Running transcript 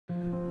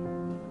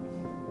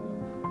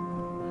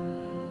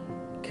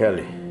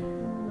Kelly,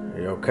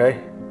 are you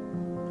okay?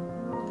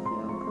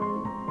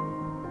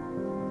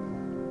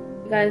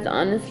 Guys,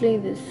 honestly,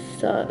 this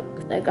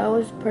sucks. Like, I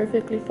was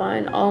perfectly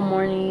fine all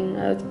morning.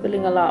 I was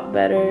feeling a lot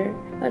better.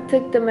 I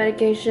took the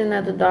medication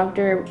that the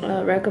doctor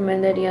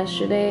recommended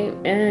yesterday,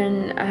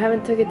 and I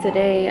haven't took it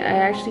today. I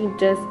actually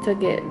just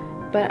took it,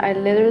 but I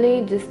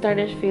literally just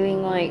started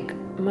feeling like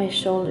my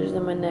shoulders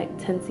and my neck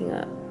tensing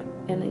up,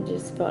 and I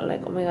just felt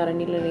like, oh my god, I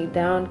need to lay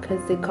down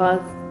because it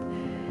caused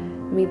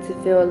me to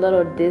feel a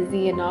little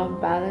dizzy and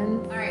off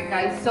balance. Alright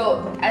guys,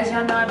 so as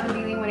y'all know, I've been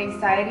dealing with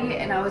anxiety,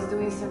 and I was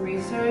doing some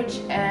research,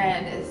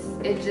 and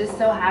it just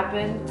so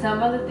happened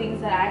some of the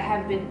things that I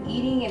have been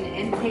eating and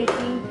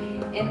intaking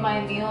in my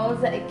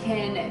meals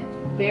can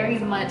very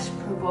much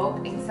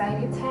provoke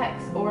anxiety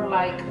attacks or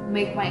like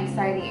make my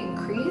anxiety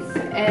increase,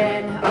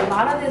 and a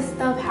lot of this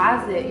stuff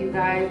has it, you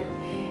guys,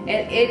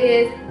 and it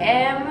is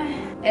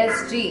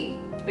MSG.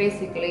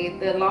 Basically,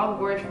 the long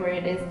word for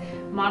it is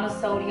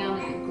monosodium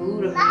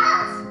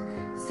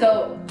glutamate.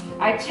 So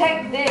I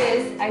checked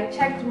this, I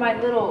checked my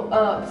little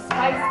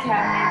spice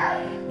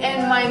cabinet,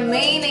 and my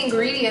main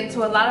ingredient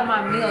to a lot of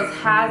my meals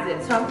has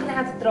it. So I'm gonna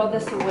have to throw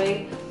this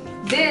away.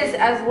 This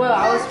as well,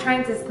 I was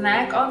trying to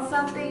snack on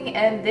something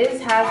and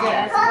this has it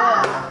as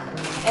well.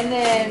 And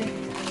then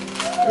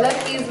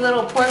Lucky's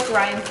little pork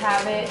rinds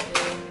have it.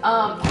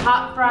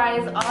 Hot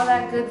fries, all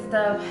that good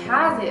stuff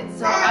has it.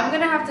 So I'm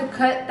gonna have to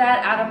cut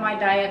that out of my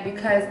diet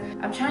because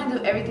I'm trying to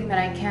do everything that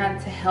I can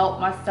to help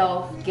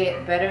myself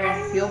get better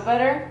and feel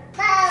better.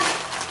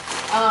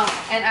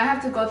 And I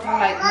have to go through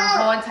like my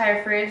whole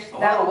entire fridge.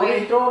 That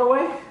way, throw it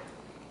away.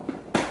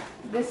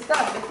 This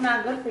stuff, it's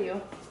not good for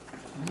you.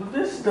 Well,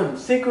 this is the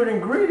secret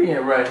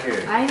ingredient right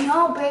here. I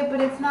know, babe,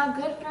 but it's not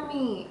good for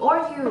me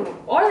or you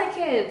or the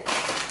kids.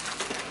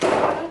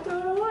 I throw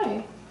it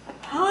away.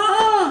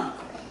 Huh?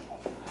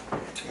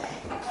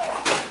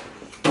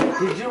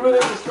 Did you really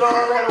just throw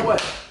all that away?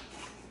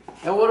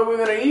 And what are we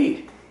gonna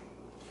eat?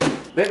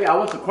 Baby, I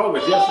went to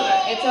Kroger's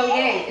yesterday. It's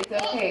okay. It's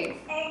okay.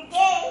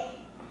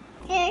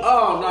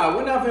 Oh no,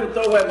 we're not gonna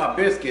throw away my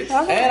biscuits.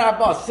 Okay. And I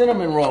bought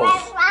cinnamon rolls.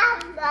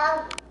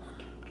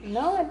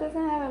 No, it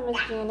doesn't have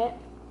MSG in it.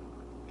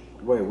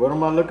 Wait, what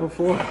am I looking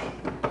for?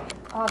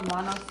 Oh,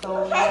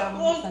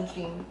 monosodium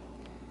something.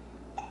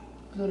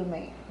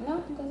 Glutamate. No,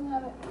 it doesn't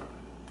have it.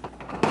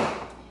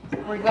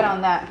 We're good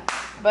on that.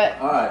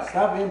 But alright,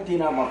 stop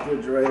emptying out my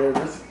refrigerator.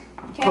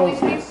 Can we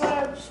please put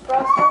a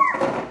sprout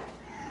stuff?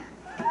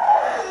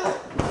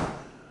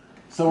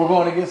 So we're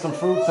going to get some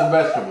fruits and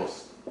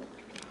vegetables.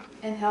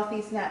 And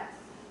healthy snacks.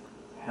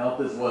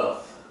 Health is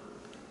wealth.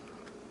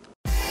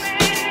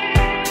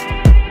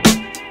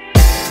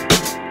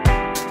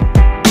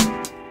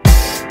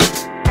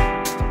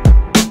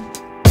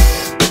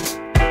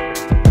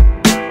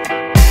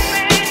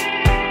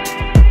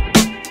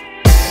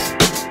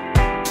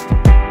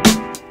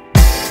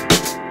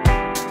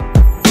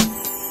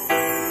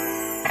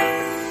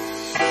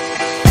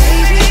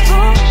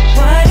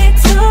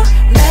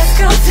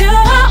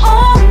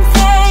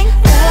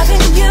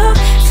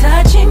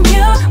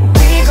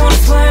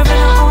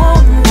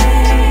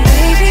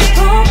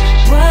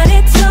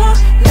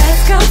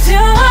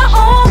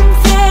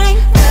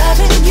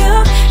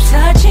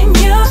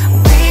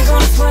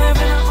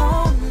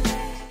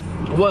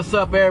 What's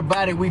up,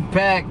 everybody? We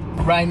back.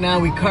 Right now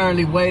we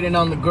currently waiting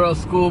on the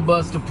girls' school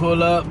bus to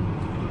pull up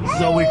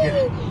so we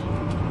can...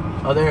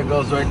 Oh, there it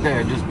goes right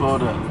there. Just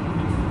pulled up.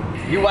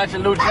 You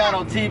watching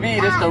Lucianotv TV.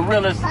 This the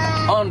realest,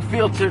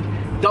 unfiltered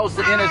dose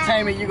of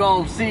entertainment you're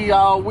gonna see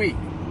all week.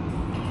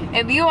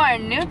 If you are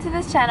new to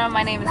this channel,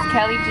 my name is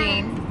Kelly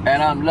Jean.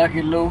 And I'm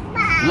Lucky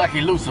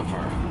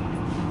Lucifer.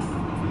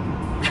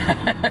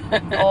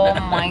 Oh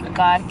my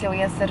God, ¿qué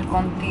voy a hacer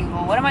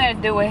contigo? What am I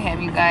gonna do with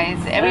him, you guys?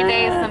 Every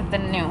day is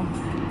something new.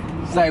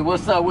 Say,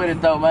 what's up with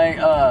it though, man?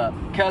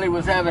 Kelly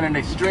was having an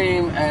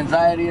extreme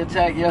anxiety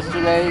attack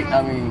yesterday.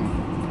 I mean,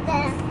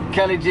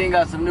 Kelly Jean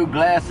got some new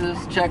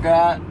glasses. Check her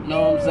out,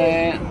 know what I'm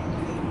saying?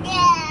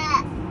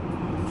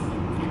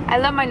 I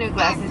love my new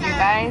glasses, you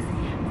guys.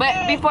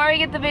 But before we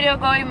get the video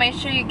going, make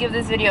sure you give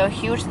this video a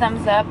huge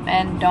thumbs up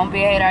and don't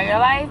be a hater of your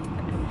life.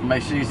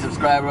 Make sure you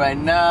subscribe right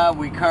now.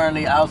 We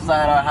currently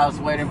outside our house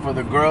waiting for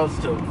the girls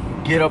to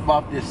get up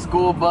off this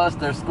school bus.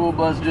 Their school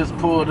bus just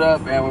pulled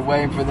up and we're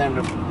waiting for them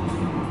to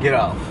get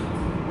off.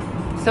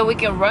 So we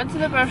can run to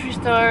the grocery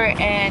store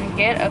and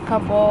get a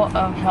couple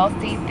of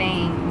healthy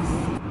things.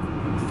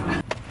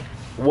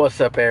 What's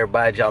up,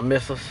 everybody? Y'all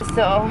miss us?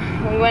 So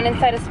we went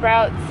inside of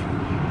Sprouts,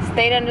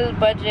 stayed under the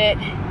budget,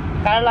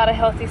 got a lot of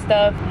healthy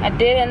stuff. I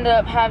did end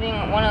up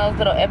having one of those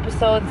little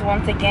episodes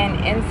once again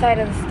inside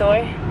of the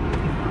store.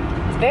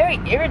 It's very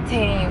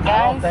irritating, you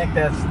guys. I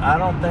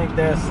don't think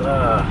that's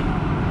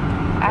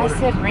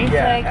acid reflux.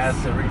 Yeah,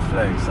 acid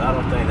reflux. I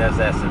don't think that's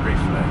acid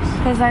reflux.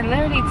 Because I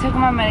literally took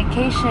my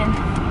medication.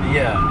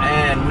 Yeah,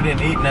 and we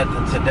didn't eat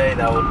nothing today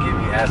that will give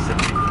you acid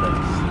reflux.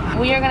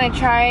 We are gonna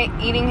try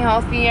eating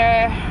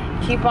healthier,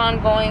 keep on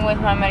going with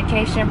my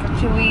medication for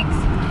 2 weeks,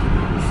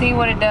 see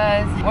what it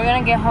does. We're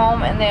gonna get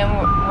home and then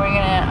we're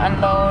gonna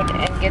unload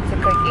and get to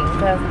cooking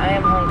because I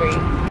am hungry.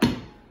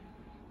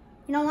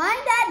 You know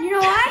why, Dad? You know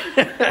why?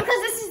 Because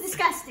this is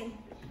disgusting.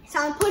 So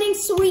I'm putting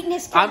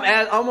sweetness to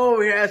it. I'm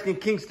over here asking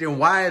Kingston,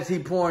 why is he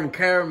pouring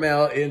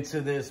caramel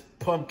into this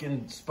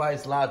pumpkin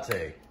spice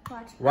latte?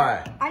 Watch.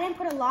 Why? I didn't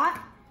put a lot,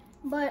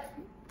 but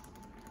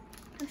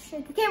you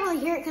can't really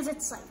hear it because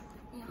it's like,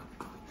 you know.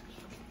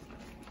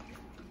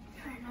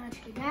 Try not to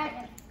do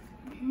that.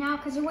 Now,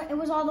 because it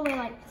was all the way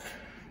like.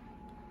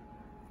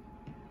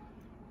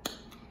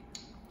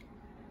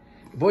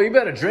 Boy, you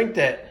better drink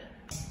that.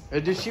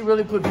 Did she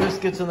really put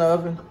biscuits in the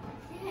oven?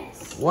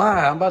 Yes.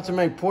 Why? I'm about to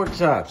make pork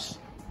chops.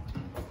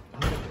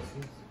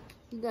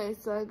 You guys,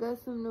 so I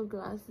got some new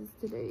glasses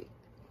today.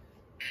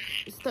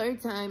 Story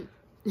time.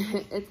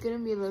 It's gonna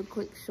be a little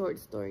quick short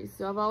story.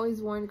 So I've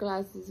always worn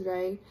glasses,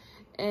 right?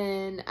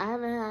 And I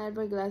haven't had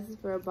my glasses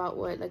for about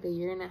what, like a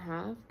year and a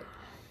half.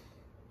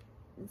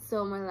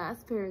 So my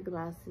last pair of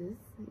glasses,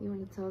 you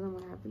want to tell them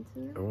what happened to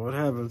them? What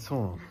happened to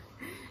him?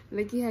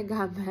 Like, he had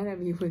got mad at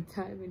me one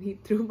time and he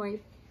threw my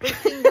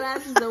freaking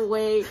glasses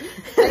away.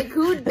 Like,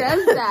 who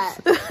does that?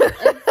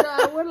 And so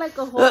I wore like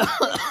a whole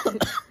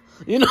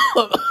You know.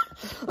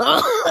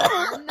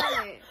 I'm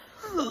not.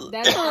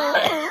 That's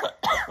God.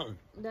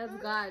 That's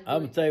God.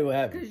 I'm gonna tell you what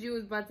happened. Because you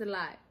was about to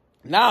lie.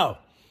 No.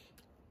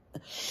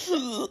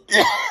 I'm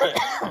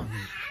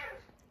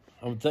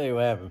gonna tell you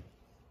what happened.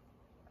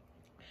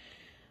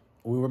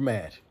 We were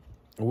mad.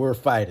 We were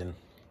fighting.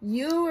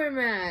 You were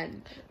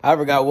mad. I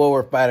forgot what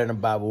we're fighting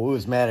about, but we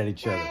was mad at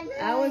each other.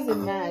 I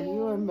wasn't mad. You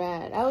were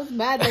mad. I was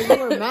mad that you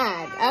were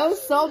mad. I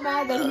was so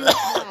mad that he was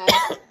mad.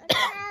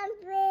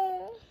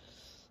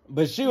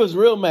 But she was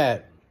real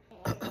mad.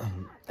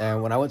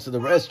 And when I went to the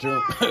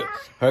restroom,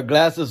 her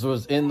glasses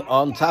was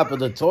on top of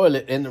the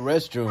toilet in the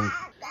restroom.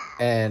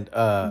 And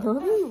No,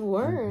 they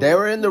weren't. they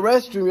were in the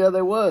restroom. Yeah,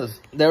 they was.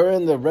 They were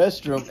in the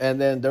restroom,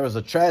 and then there was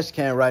a trash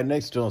can right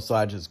next to them. So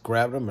I just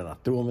grabbed them and I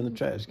threw them in the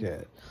trash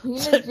can.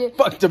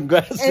 Fuck them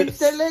glasses. And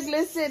so look,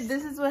 listen,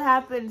 this is what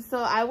happened. So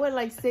I went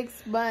like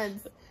 6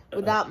 months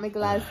without my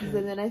glasses,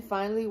 and then I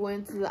finally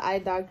went to the eye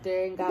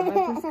doctor and got my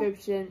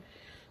prescription.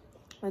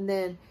 And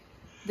then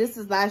this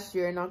was last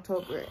year in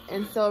October.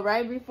 And so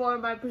right before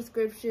my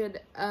prescription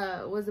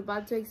was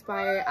about to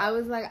expire, I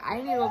was like,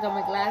 I need to go get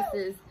my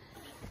glasses.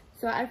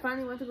 So I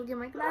finally went to go get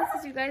my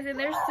glasses, you guys, and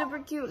they're super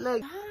cute.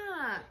 Look.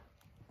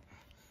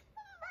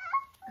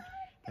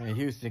 And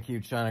Houston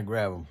keeps trying to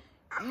grab them.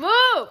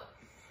 Move!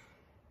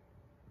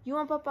 You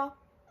want Papa?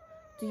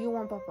 Do you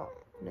want Papa?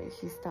 No,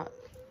 she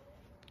stopped.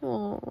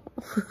 Oh.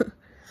 Do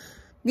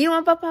you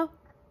want Papa?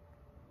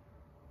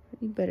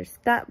 You better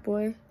stop,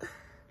 boy.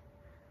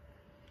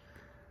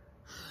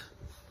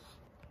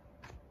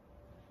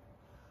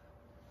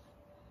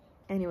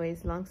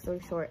 Anyways, long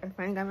story short, I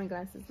finally got my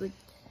glasses. Look,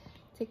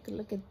 take a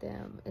look at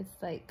them. It's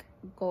like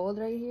gold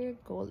right here,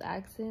 gold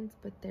accents,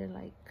 but they're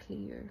like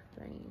clear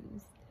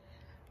frames,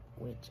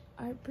 which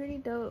are pretty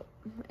dope.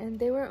 And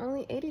they were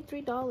only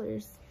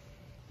 $83.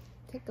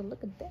 Take a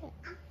look at that.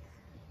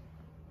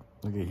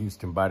 Look at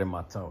Houston biting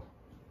my toe.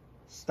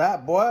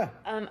 Stop, boy.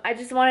 I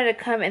just wanted to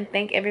come and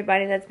thank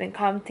everybody that's been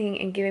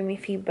commenting and giving me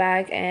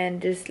feedback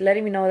and just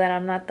letting me know that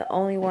I'm not the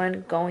only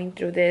one going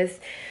through this.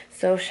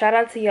 So shout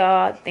out to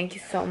y'all. Thank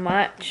you so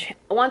much.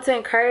 I want to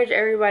encourage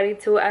everybody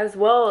to as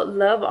well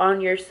love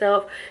on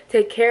yourself.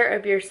 Take care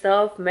of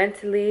yourself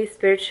mentally,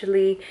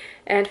 spiritually,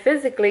 and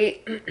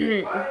physically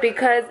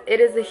because it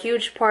is a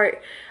huge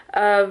part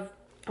of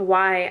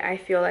why I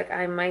feel like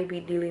I might be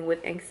dealing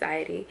with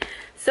anxiety.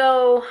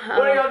 So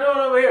what are y'all doing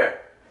over here?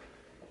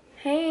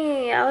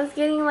 Hey, I was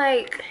getting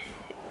like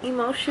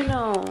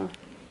emotional.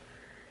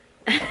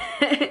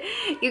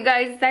 You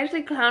guys, it's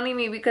actually clowning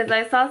me because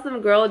I saw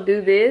some girl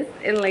do this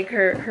in like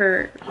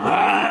her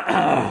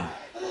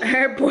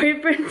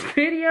boyfriend's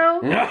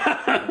video.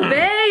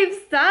 Babe,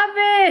 stop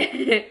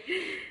it.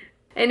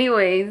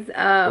 Anyways, what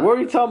are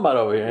you talking about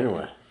over here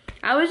anyway?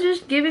 I was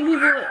just giving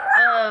people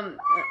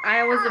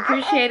I was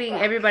appreciating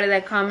everybody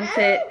that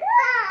commented.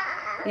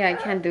 Yeah, I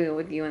can't do it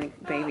with you and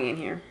the baby in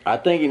here. I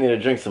think you need to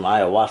drink some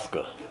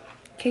ayahuasca.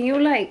 Can you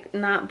like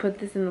not put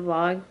this in the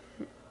vlog?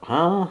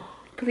 Huh?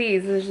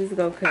 Please, let's just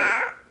go cook.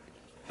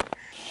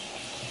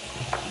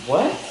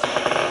 What?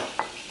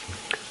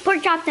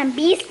 Pork chops and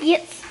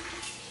biscuits.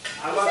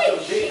 How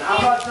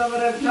about some of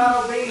them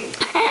taro beans?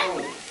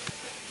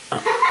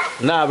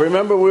 Nah,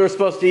 remember we were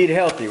supposed to eat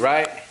healthy,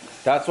 right?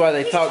 That's why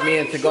they talked me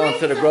into going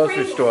to the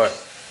grocery store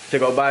to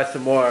go buy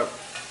some more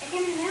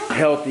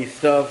healthy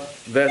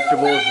stuff,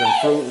 vegetables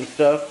and fruit and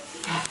stuff.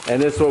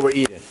 And this is what we're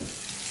eating.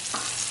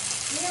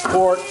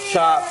 Pork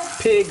chop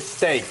pig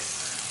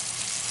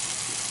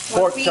steaks.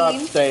 Pork chop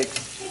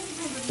steaks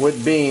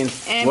with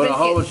beans and with a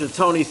whole bunch of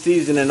Tony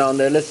seasoning on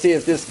there. Let's see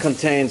if this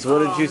contains, what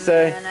did you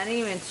say? Man, I didn't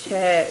even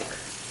check.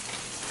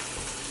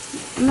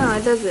 No,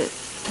 it doesn't.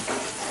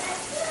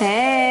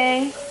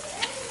 Hey.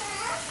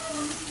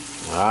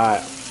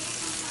 Alright.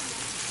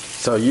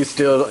 So you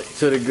still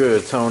to the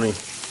good, Tony.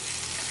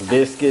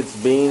 Biscuits,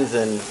 beans,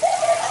 and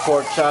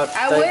pork chop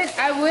steaks.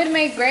 I would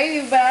make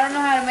gravy, but I don't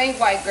know how to make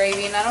white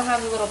gravy, and I don't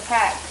have the little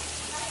pack.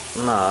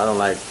 No, I don't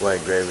like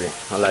white gravy.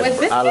 I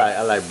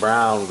like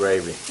brown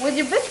gravy. With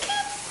your biscuits?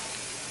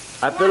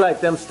 I feel like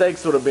them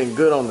steaks would have been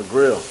good on the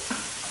grill.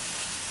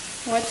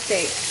 What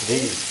steak?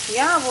 These.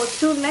 Yeah, well,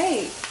 too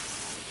late.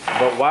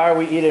 But why are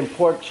we eating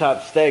pork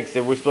chop steaks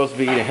if we're supposed to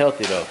be eating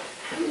healthy though?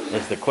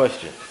 That's the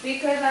question.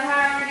 Because I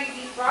had already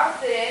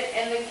defrosted it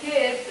and the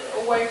kids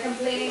were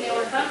complaining they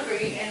were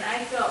hungry and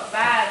I felt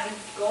bad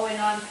just going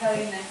on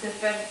telling them to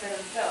fend for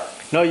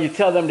themselves. No, you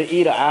tell them to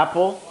eat an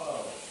apple,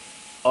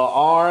 an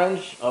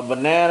orange, a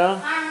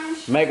banana,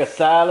 make a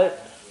salad.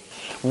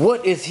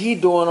 What is he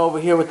doing over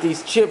here with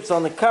these chips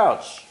on the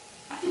couch?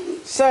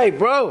 Say,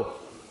 bro.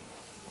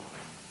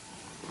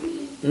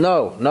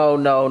 No, no,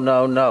 no,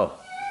 no, no.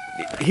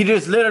 He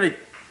just literally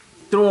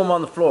threw them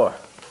on the floor.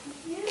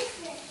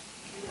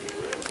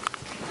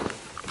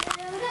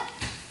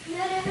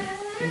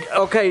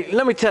 Okay,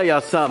 let me tell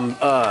y'all something,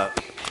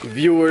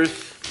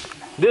 viewers.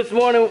 This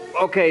morning,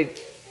 okay,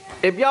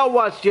 if y'all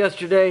watched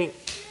yesterday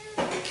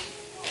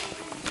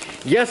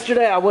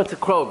I went to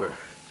Kroger.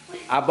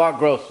 I bought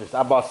groceries.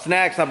 I bought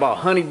snacks. I bought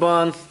honey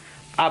buns.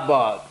 I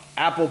bought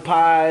apple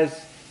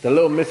pies, the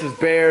little Mrs.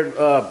 Baird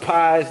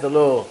pies, the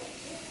little,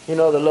 you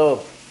know them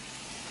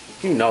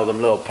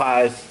little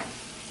pies,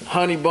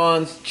 honey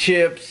buns,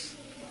 chips,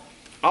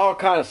 all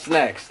kind of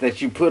snacks that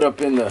you put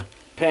up in the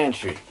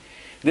pantry.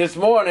 This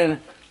morning,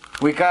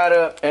 we got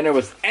up and there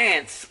was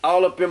ants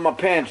all up in my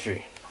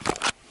pantry.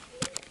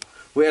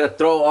 We had to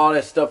throw all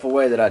that stuff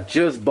away that I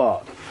just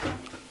bought.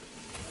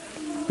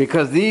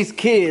 Because these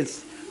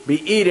kids be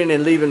eating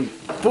and leaving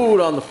food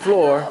on the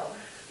floor,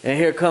 and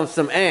here comes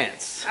some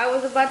ants. I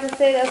was about to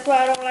say that's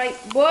why I don't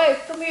like, boys,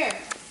 come here.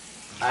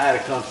 I had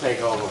to come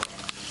take over.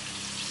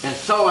 And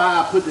so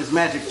I put this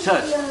magic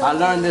touch. I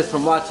learned this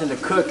from watching the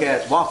cook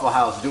at Waffle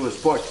House do his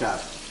pork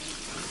chop.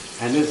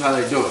 And this is how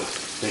they do it.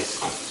 They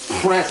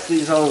press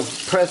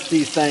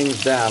these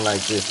things down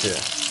like this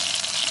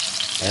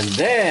here. And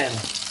then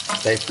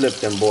they flip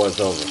them boys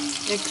over.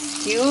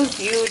 Excuse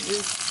you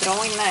just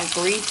throwing that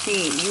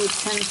greasy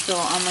utensil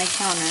on my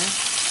counter.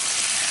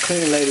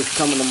 Cleaning ladies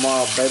coming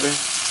tomorrow, baby.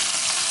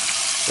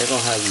 They're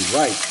gonna have you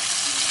right.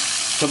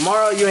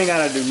 Tomorrow you ain't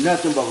gotta do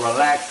nothing but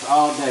relax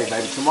all day,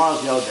 baby.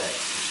 Tomorrow's your day.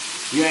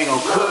 You ain't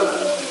gonna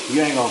cook,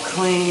 you ain't gonna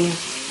clean,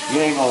 you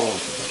ain't gonna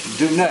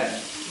do nothing.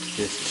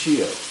 Just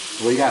chill.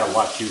 Well, you gotta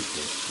watch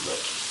Houston, but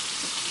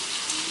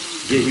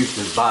get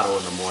Houston's bottle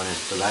in the morning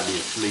because I be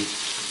asleep.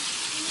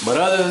 But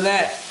other than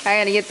that, I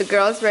gotta get the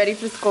girls ready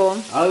for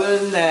school. Other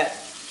than that,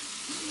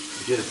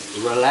 just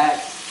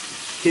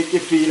relax, kick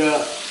your feet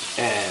up,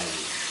 and...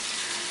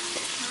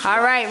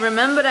 Alright,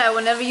 remember that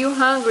whenever you're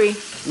hungry.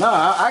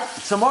 No,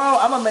 tomorrow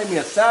I'm gonna make me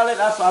a salad.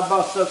 That's why I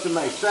bought stuff to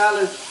make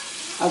salads.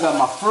 I got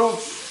my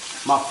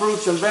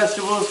fruits and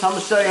vegetables. I'm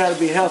gonna show you how to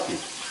be healthy.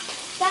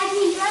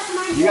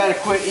 You gotta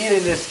quit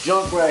eating this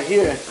junk right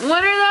here.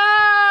 What are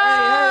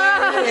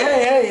those?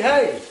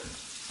 Hey.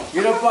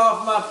 Get up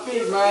off my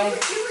feet, man.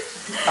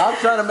 I'm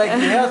trying to make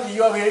you healthy.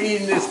 You over here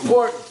eating this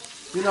pork.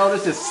 You know,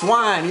 this is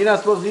swine. You're not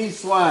supposed to eat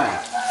swine.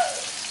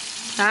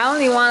 I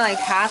only want like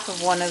half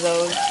of one of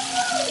those.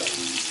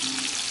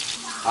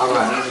 All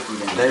right,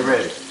 they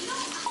ready.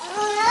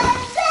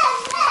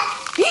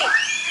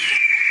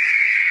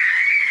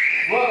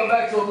 Welcome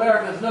back to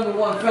America's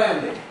 #1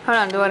 family. Hold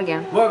on, do it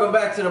again. Welcome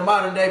back to the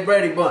modern day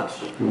Brady Bunch.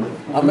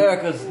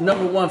 America's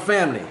 #1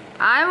 family.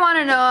 I want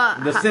to know.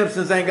 The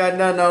Simpsons ain't got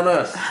nothing on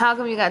us. How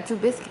come you got 2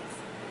 biscuits?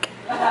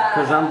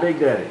 Because I'm Big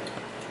Daddy.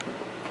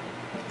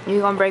 You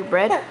gonna break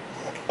bread?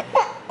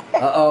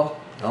 Uh-oh.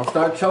 Don't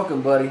start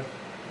choking, buddy.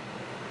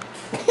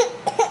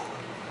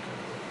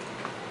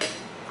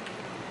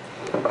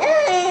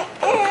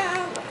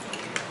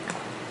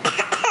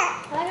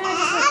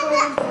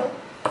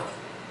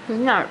 He's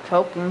not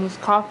choking, he's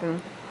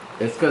coughing.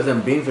 It's because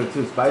them beans are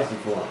too spicy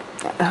for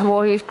him.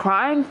 Well, he's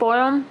crying for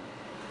them.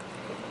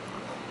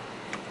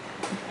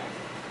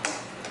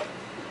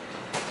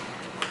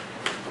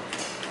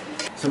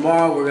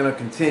 Tomorrow we're going to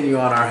continue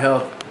on our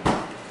health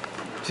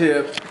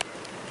tip.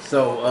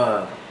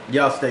 So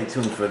y'all stay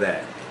tuned for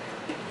that.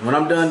 When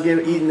I'm done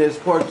eating this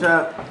pork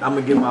chop, I'm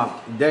going to get my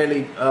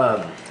daily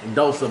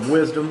dose of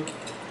wisdom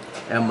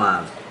and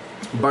my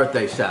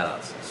birthday shout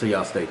outs. So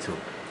y'all stay tuned.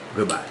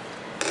 Goodbye.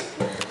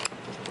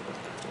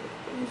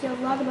 What's your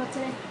vlog about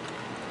today?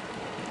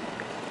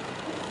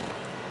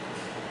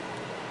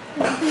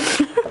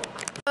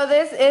 So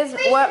this is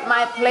what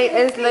my plate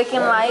is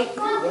looking like.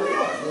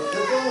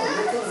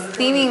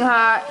 Steaming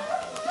hot.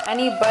 I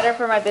need butter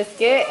for my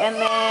biscuit and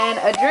then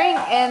a drink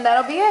and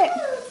that'll be it.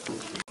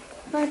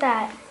 Look at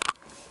that.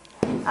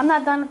 I'm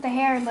not done with the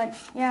hair, but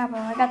yeah, bro,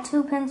 I got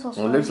 2 pencils.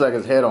 Well, it looks like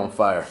his head on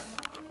fire.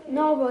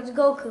 No, bro, it's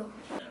Goku.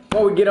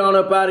 Before we get on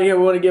up out of here,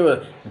 we want to give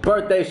a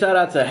birthday shout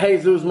out to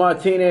Jesus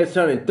Martinez,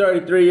 turning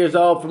 33 years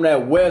old from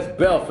that West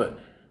Belford.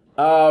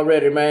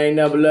 Already, man.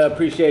 Number love.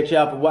 Appreciate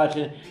y'all for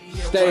watching.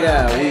 Stay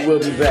down. We will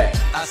be back.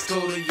 I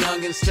school the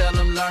youngins, tell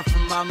them learn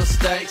from my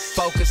mistakes.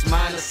 Focus,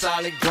 mind, a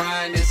solid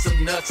grind, and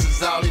some nuts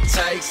is all it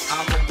takes.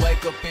 I'ma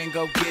wake up and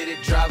go get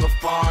it, drive a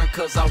foreign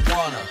cause I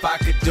wanna. If I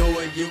could do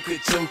it, you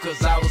could too,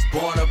 cause I was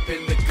born up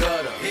in the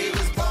gutter.